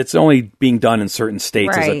it's only being done in certain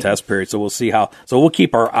states as a test period. So we'll see how. So we'll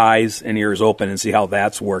keep our eyes and ears open and see how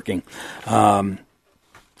that's working.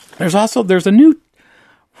 There's a new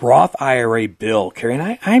Roth IRA bill, Carrie,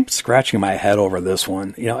 and I'm scratching my head over this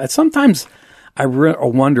one. Sometimes I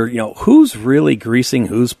wonder, who's really greasing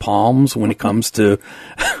whose palms when it comes to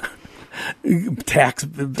tax.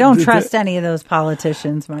 Don't trust any of those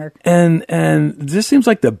politicians, Mark. And this seems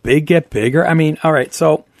like the big get bigger. I mean, all right,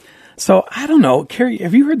 so I don't know, Carrie,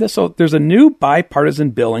 have you heard this? So there's a new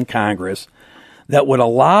bipartisan bill in Congress that would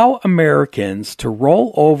allow Americans to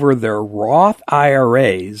roll over their Roth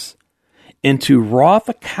IRAs into Roth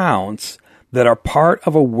accounts that are part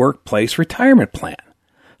of a workplace retirement plan.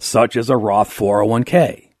 such as a Roth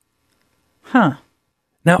 401k. Huh.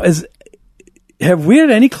 Now, have we had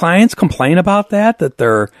any clients complain about that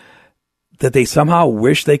they somehow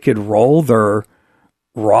wish they could roll their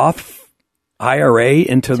Roth IRA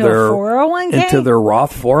into their 401k? into their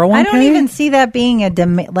Roth 401k? I don't even see that being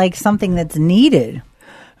like something that's needed.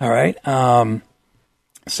 All right.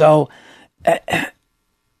 So it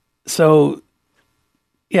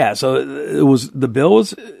was the bill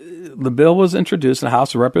was introduced in the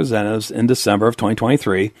House of Representatives in December of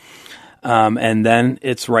 2023, and then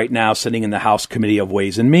it's right now sitting in the House Committee of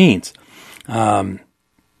Ways and Means.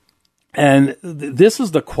 And this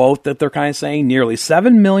is the quote that they're kind of saying: nearly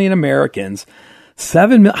 7 million Americans. How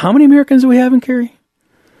many Americans do we have in Carrie?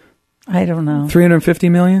 I don't know. 350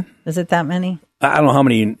 million. Is it that many? I don't know how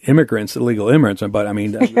many illegal immigrants, but I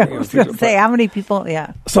mean, I was going to say how many people.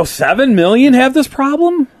 Yeah. So 7 million have this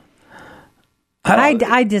problem.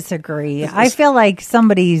 I disagree. I feel like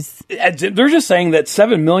they're just saying that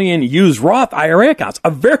 7 million use Roth IRA accounts. A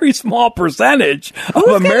very small percentage of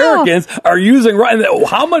Americans are using Roth.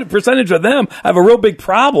 How much percentage of them have a real big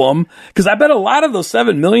problem? Because I bet a lot of those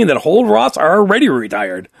 7 million that hold Roths are already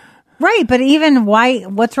retired. Right, but even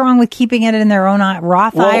what's wrong with keeping it in their own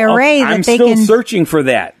Roth IRA I'm still searching for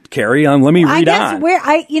that, Carrie. Let me read on.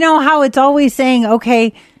 You know how it's always saying,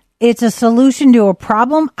 okay, it's a solution to a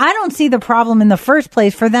problem. I don't see the problem in the first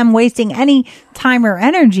place for them wasting any time or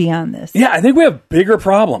energy on this. Yeah, I think we have bigger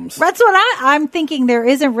problems. That's what I'm thinking. There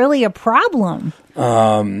isn't really a problem.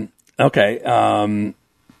 Okay.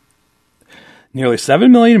 Nearly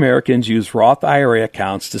 7 million Americans use Roth IRA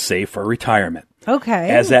accounts to save for retirement. Okay.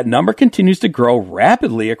 As that number continues to grow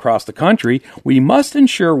rapidly across the country, we must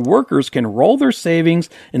ensure workers can roll their savings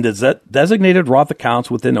into designated Roth accounts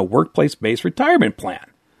within a workplace-based retirement plan.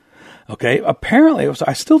 Okay, apparently,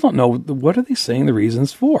 I still don't know, what are they saying the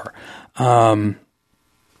reasons for? So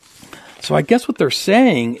I guess what they're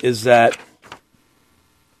saying is that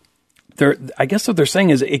what they're saying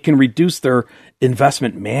is it can reduce their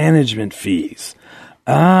investment management fees.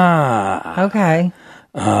 Okay.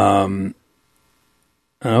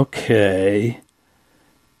 Okay.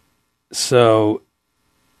 So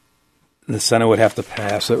the Senate would have to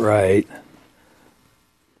pass it, right?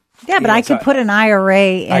 Yeah, but I could put an IRA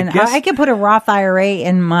in. I could put a Roth IRA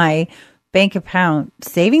in my bank account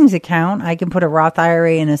savings account. I can put a Roth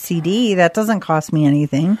IRA in a CD. That doesn't cost me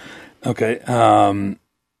anything. Okay.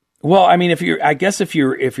 Well, I mean, if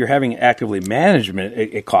you're having actively management,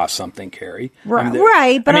 it costs something, Carrie. Right. I mean,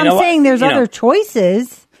 right. But I'm saying there's other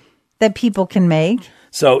choices that people can make.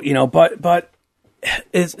 So,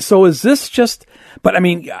 is this just, but I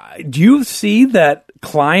mean, do you see that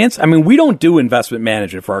clients, I mean, we don't do investment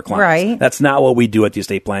management for our clients. Right. That's not what we do at the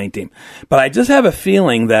estate planning team. But I just have a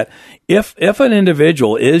feeling that if an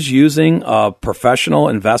individual is using a professional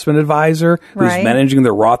investment advisor who's managing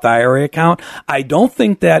their Roth IRA account, I don't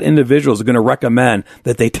think that individual is going to recommend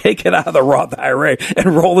that they take it out of the Roth IRA and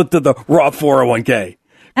roll it to the Roth 401k.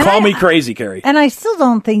 Call me crazy, Carrie. And I still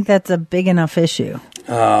don't think that's a big enough issue.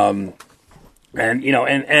 And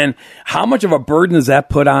how much of a burden does that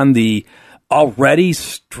put on the already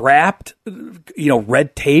strapped,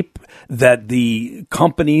 red tape that the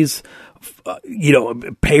companies,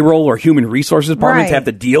 payroll or human resources departments have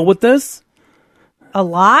to deal with this? A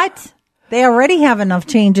lot. They already have enough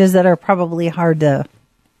changes that are probably hard to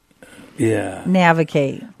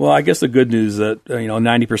navigate. Well, I guess the good news is that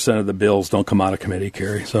 90% of the bills don't come out of committee,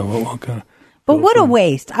 Carrie. So we'll kind of. But what a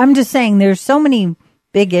waste! I'm just saying, there's so many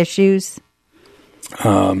big issues.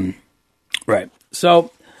 Right.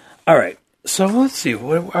 So, all right. So let's see.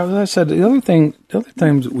 What I said, the other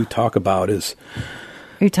things we talk about is.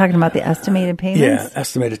 Are you talking about the estimated payments? Yeah,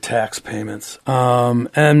 estimated tax payments.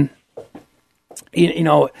 And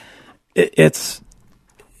it's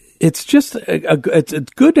just it's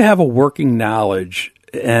good to have a working knowledge,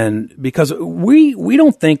 and because we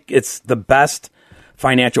don't think it's the best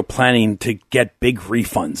financial planning to get big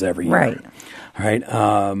refunds every year. Right. Right.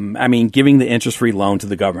 I mean, giving the interest-free loan to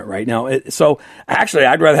the government right now. So actually,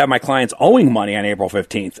 I'd rather have my clients owing money on April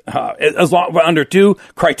 15th, as long under two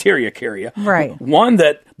criteria, Carrie. Right. One,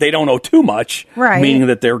 that they don't owe too much, right, meaning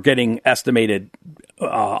that they're getting underestimated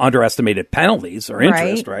penalties or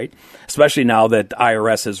interest, right? Especially now that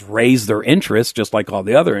IRS has raised their interest, just like all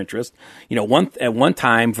the other interest. At one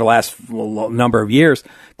time for the last number of years,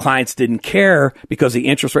 clients didn't care because the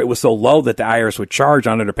interest rate was so low that the IRS would charge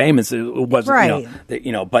on their payments. It wasn't,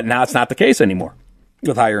 but now it's not the case anymore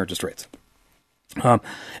with higher interest rates. And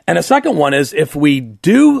the second one is if we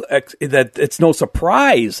do that, it's no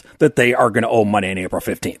surprise that they are going to owe money on April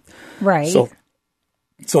 15th. Right. So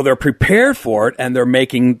So they're prepared for it, and they're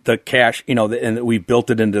making the cash, and we built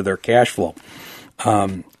it into their cash flow.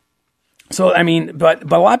 So, I mean, but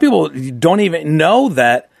a lot of people don't even know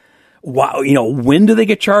that. Wow, when do they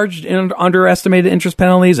get charged in underestimated interest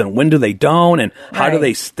penalties, and when do they don't, and how do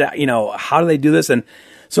they, how do they do this? And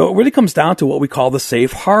so it really comes down to what we call the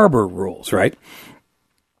safe harbor rules, right?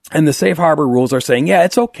 And the safe harbor rules are saying, yeah,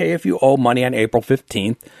 it's okay if you owe money on April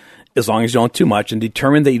 15th, as long as you don't owe too much, and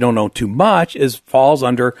determine that you don't owe too much falls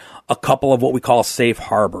under a couple of what we call safe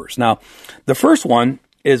harbors. Now, the first one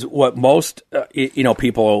is what most,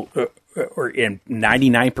 people, or in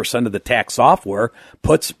 99% of the tax software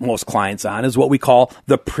puts most clients on, is what we call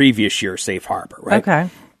the previous year safe harbor, right? Okay.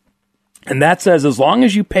 And that says as long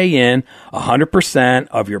as you pay in 100%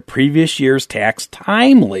 of your previous year's tax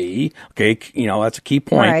timely, okay, that's a key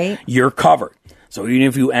point, right, you're covered. So even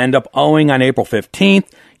if you end up owing on April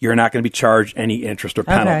 15th, you're not going to be charged any interest or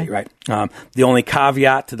penalty, right? The only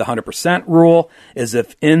caveat to the 100% rule is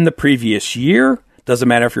if in the previous year, doesn't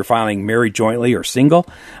matter if you're filing married jointly or single.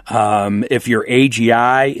 If your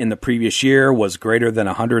AGI in the previous year was greater than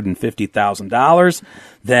 $150,000,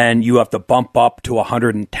 then you have to bump up to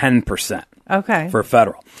 110%. Okay. For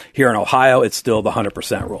federal. Here in Ohio, it's still the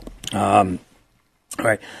 100% rule. All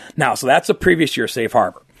right. Now, so that's a previous year safe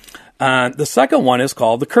harbor. The second one is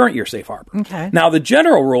called the current year safe harbor. Okay. Now, the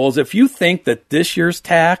general rule is if you think that this year's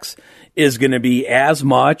tax is going to be as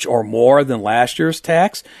much or more than last year's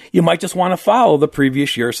tax, you might just want to follow the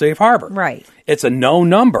previous year safe harbor. Right. It's a known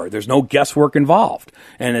number. There's no guesswork involved.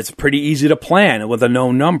 And it's pretty easy to plan with a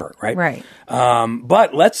known number, right? Right.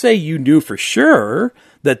 But let's say you knew for sure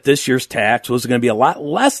that this year's tax was going to be a lot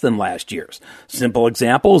less than last year's. Simple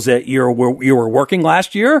example is that you were working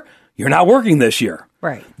last year, you're not working this year.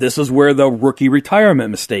 Right. This is where the rookie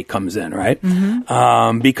retirement mistake comes in, right?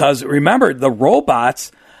 Mm-hmm. Because remember, the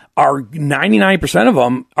robots are 99% of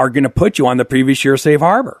them are going to put you on the previous year safe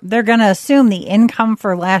harbor. They're going to assume the income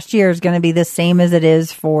for last year is going to be the same as it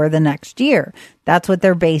is for the next year. That's what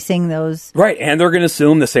they're basing those. Right. And they're going to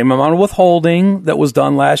assume the same amount of withholding that was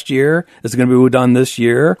done last year is going to be done this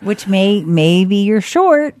year. Which maybe you're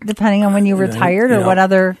short, depending on when you retired or what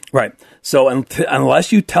other. Right. So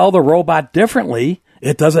unless you tell the robot differently,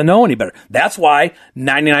 it doesn't know any better. That's why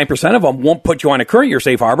 99% of them won't put you on a current year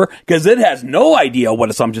safe harbor, because it has no idea what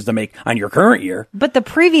assumptions to make on your current year. But the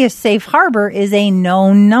previous safe harbor is a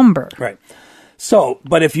known number. Right. So,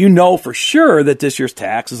 but if you know for sure that this year's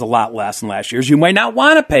tax is a lot less than last year's, you might not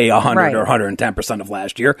want to pay 100 or 110% of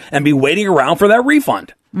last year and be waiting around for that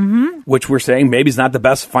refund, which we're saying maybe is not the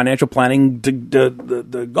best financial planning to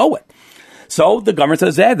go with. So the government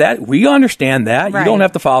says that we understand that. You don't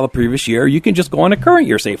have to follow the previous year. You can just go on a current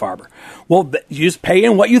year safe harbor. Well, you just pay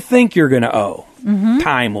in what you think you're going to owe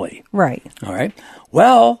timely. Right. All right.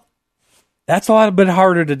 Well, that's a lot bit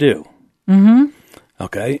harder to do.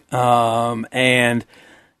 Okay. And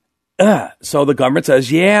so the government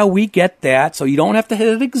says, yeah, we get that. So you don't have to hit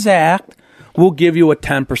it exact. We'll give you a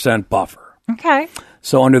 10% buffer. Okay.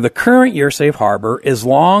 So under the current year safe harbor, as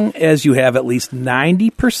long as you have at least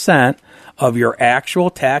 90% of your actual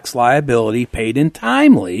tax liability paid in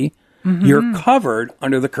timely, you're covered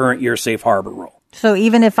under the current year safe harbor rule. So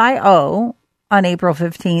even if I owe on April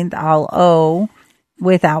 15th, I'll owe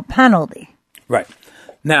without penalty. Right.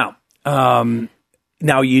 Now,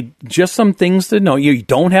 you just some things to know. You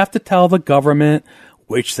don't have to tell the government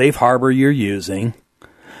which safe harbor you're using.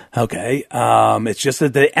 Okay. It's just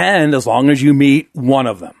at the end, as long as you meet one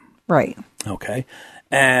of them. Right. Okay.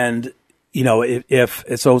 And, if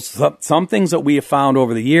so some things that we have found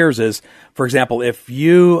over the years is, for example, if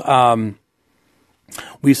you,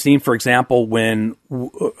 we've seen, for example, when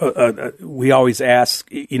we always ask,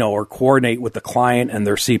 or coordinate with the client and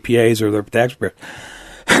their CPAs or their tax preparer,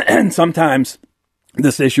 and sometimes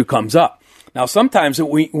this issue comes up. Now, sometimes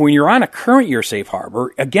when you're on a current year safe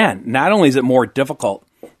harbor, again, not only is it more difficult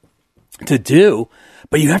to do,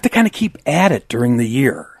 but you have to kind of keep at it during the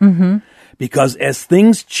year. Because as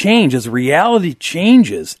things change, as reality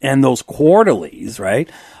changes and those quarterlies, right,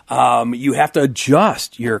 you have to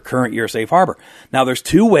adjust your current year safe harbor. Now, there's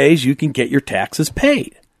two ways you can get your taxes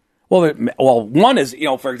paid. Well, one is,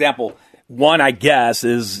 for example, one, I guess,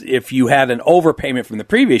 is if you had an overpayment from the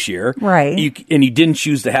previous year, right, and you didn't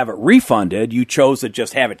choose to have it refunded, you chose to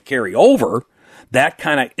just have it carry over. That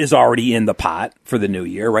kind of is already in the pot for the new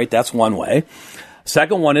year, right? That's one way.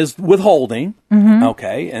 Second one is withholding.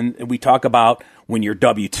 Okay. And we talk about when you're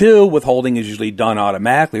W-2, withholding is usually done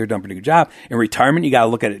automatically or done a pretty good job. In retirement, you got to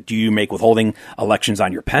look at it. Do you make withholding elections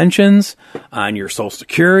on your pensions, on your Social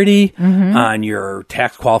Security, on your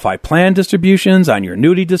tax qualified plan distributions, on your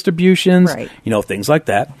annuity distributions, things like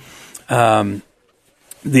that.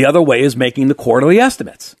 The other way is making the quarterly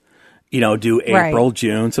estimates. Do April, Right.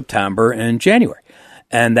 June, September, and January.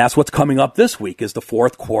 And that's what's coming up this week is the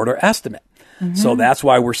fourth quarter estimate. So that's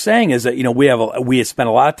why we're saying is that, we have spent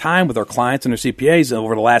a lot of time with our clients and their CPAs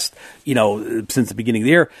over the last, since the beginning of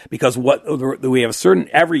the year, because we have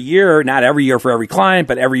every year, not every year for every client,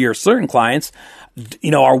 but every year certain clients,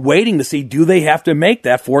 are waiting to see, do they have to make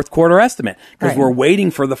that fourth quarter estimate? Because we're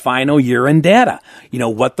waiting for the final year-end data.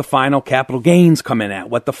 What the final capital gains come in at,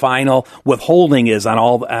 what the final withholding is on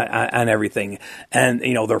on everything, and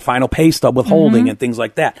their final pay stub withholding and things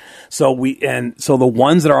like that. So the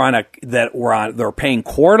ones that they're paying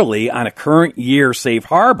quarterly on a current year safe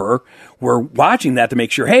harbor, we're watching that to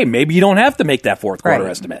make sure, hey, maybe you don't have to make that fourth quarter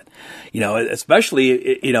estimate. Especially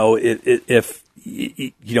if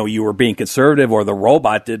you were being conservative or the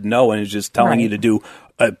robot didn't know and is just telling you to do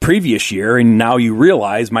a previous year, and now you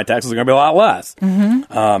realize my taxes are going to be a lot less.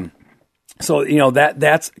 So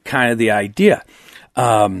that's kind of the idea.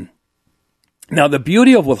 Now the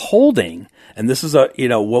beauty of withholding, and this is when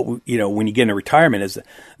you get into retirement, is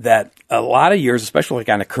that a lot of years, especially like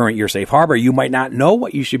on a current year safe harbor, you might not know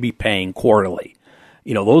what you should be paying quarterly.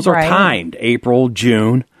 Those are timed April,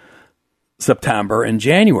 June, September, and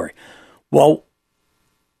January. Well,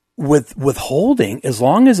 with withholding, as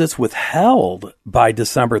long as it's withheld by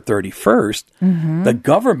December 31st, the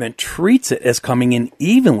government treats it as coming in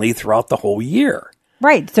evenly throughout the whole year.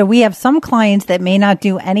 Right. So we have some clients that may not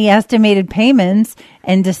do any estimated payments,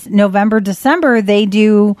 and November, December, they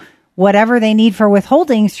do whatever they need for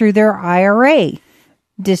withholdings through their IRA,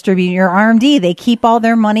 distribute your RMD. They keep all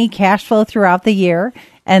their money cash flow throughout the year.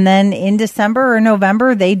 And then in December or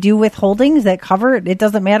November, they do withholdings that cover it. It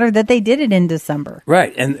doesn't matter that they did it in December.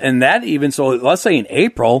 Right. And that even, so let's say in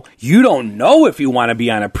April, you don't know if you want to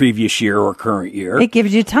be on a previous year or current year. It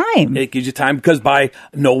gives you time. It gives you time because by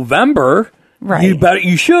November, Right.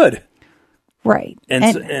 you should. Right.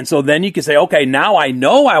 And so then you can say, okay, now I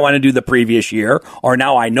know I want to do the previous year, or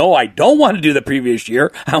now I know I don't want to do the previous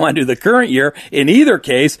year. I want to do the current year. In either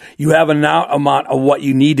case, you have an amount of what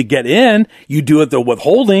you need to get in. You do it the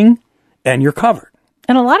withholding, and you're covered.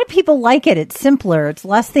 And a lot of people like it. It's simpler. It's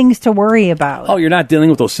less things to worry about. Oh, you're not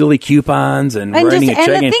dealing with those silly coupons and writing a check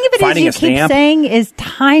and the thing of it finding is, a you keep stamp. saying is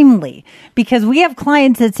timely, because we have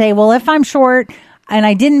clients that say, well, if I'm short and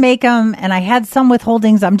I didn't make them and I had some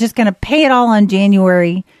withholdings, I'm just going to pay it all on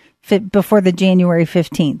before the January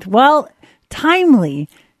 15th. Well, timely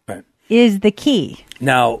is the key.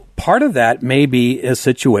 Now, part of that may be a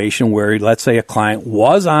situation where, let's say a client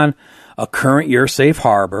was on a current year safe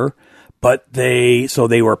harbor, but they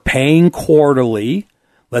were paying quarterly.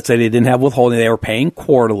 Let's say they didn't have withholding. They were paying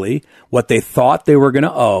quarterly what they thought they were going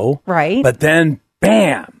to owe. Right. But then,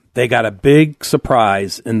 bam, they got a big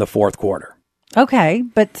surprise in the fourth quarter. Okay,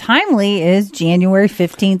 but timely is January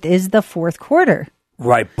 15th is the fourth quarter.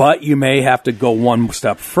 Right, but you may have to go one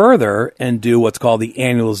step further and do what's called the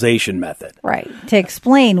annualization method. Right, to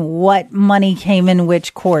explain what money came in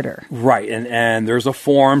which quarter. Right, and there's a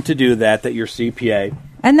form to do that your CPA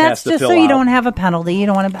and that's has to just fill so you out. Don't have a penalty. You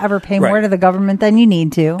don't want to ever pay more to the government than you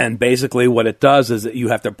need to. And basically what it does is that you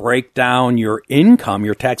have to break down your income,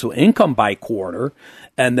 your taxable income by quarter,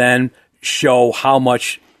 and then show how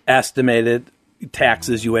much estimated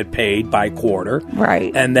taxes you had paid by quarter.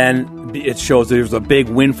 Right. And then it shows there's a big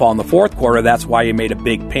windfall in the fourth quarter. That's why you made a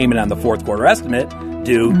big payment on the fourth quarter estimate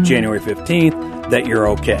due January 15th, that you're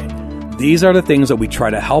okay. These are the things that we try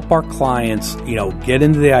to help our clients, get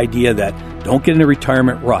into the idea that don't get into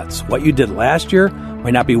retirement ruts. What you did last year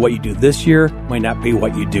might not be what you do this year, might not be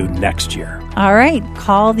what you do next year. All right.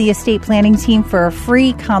 Call the estate planning team for a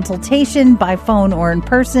free consultation by phone or in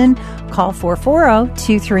person. Call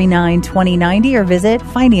 440-239-2090 or visit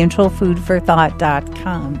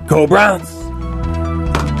financialfoodforthought.com. Go Browns!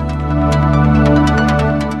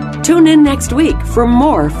 Tune in next week for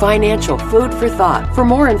more financial food for thought. For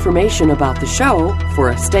more information about the show,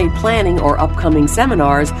 for estate planning or upcoming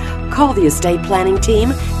seminars, call the estate planning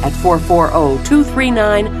team at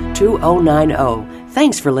 440-239-2090.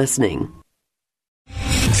 Thanks for listening.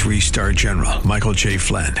 3-star General Michael J.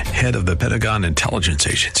 Flynn, head of the Pentagon Intelligence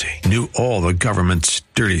Agency, knew all the government's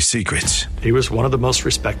dirty secrets. He was one of the most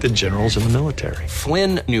respected generals in the military.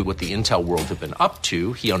 Flynn knew what the intel world had been up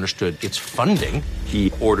to. He understood its funding.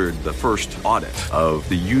 He ordered the first audit of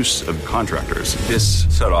the use of contractors. This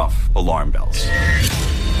set off alarm bells.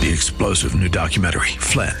 The explosive new documentary,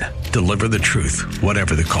 Flynn, Deliver the Truth,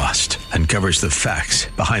 Whatever the Cost, uncovers the facts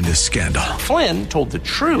behind this scandal. Flynn told the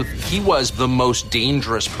truth. He was the most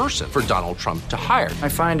dangerous person for Donald Trump to hire. I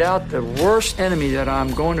find out the worst enemy that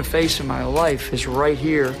I'm going to face in my life is right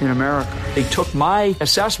here in America. They took my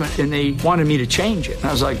assessment and they wanted me to change it. And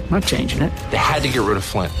I was like, I'm not changing it. They had to get rid of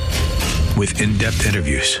Flynn. With in-depth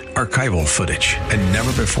interviews, archival footage, and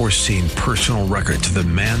never-before-seen personal records of the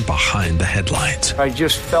man behind the headlines. I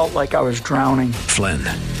just felt like I was drowning. Flynn,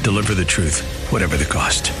 Deliver the Truth, Whatever the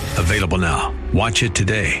Cost. Available now. Watch it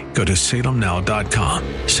today. Go to salemnow.com.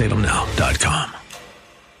 salemnow.com.